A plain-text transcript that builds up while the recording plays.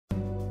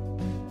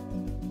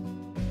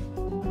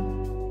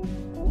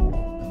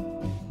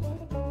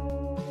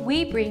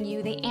we bring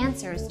you the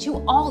answers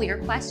to all your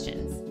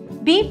questions.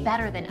 Be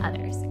better than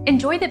others.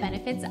 Enjoy the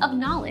benefits of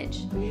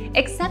knowledge.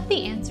 Accept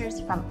the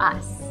answers from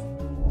us.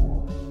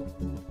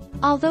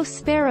 Although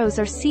sparrows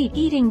are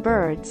seed-eating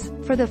birds,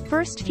 for the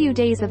first few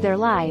days of their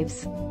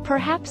lives,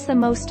 perhaps the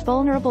most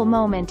vulnerable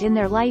moment in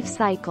their life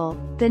cycle,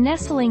 the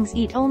nestlings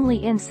eat only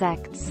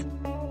insects.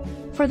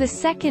 For the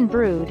second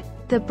brood,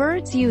 the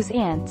birds use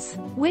ants,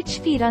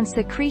 which feed on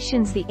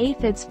secretions the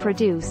aphids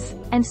produce,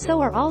 and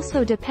so are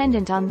also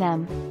dependent on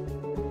them.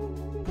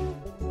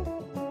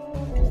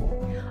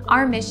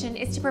 Our mission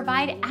is to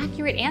provide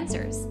accurate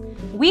answers.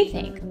 We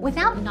think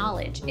without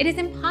knowledge, it is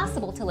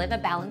impossible to live a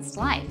balanced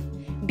life.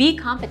 Be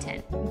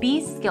competent, be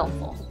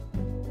skillful.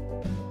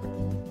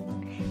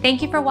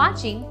 Thank you for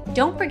watching.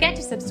 Don't forget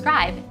to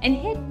subscribe and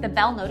hit the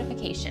bell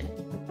notification.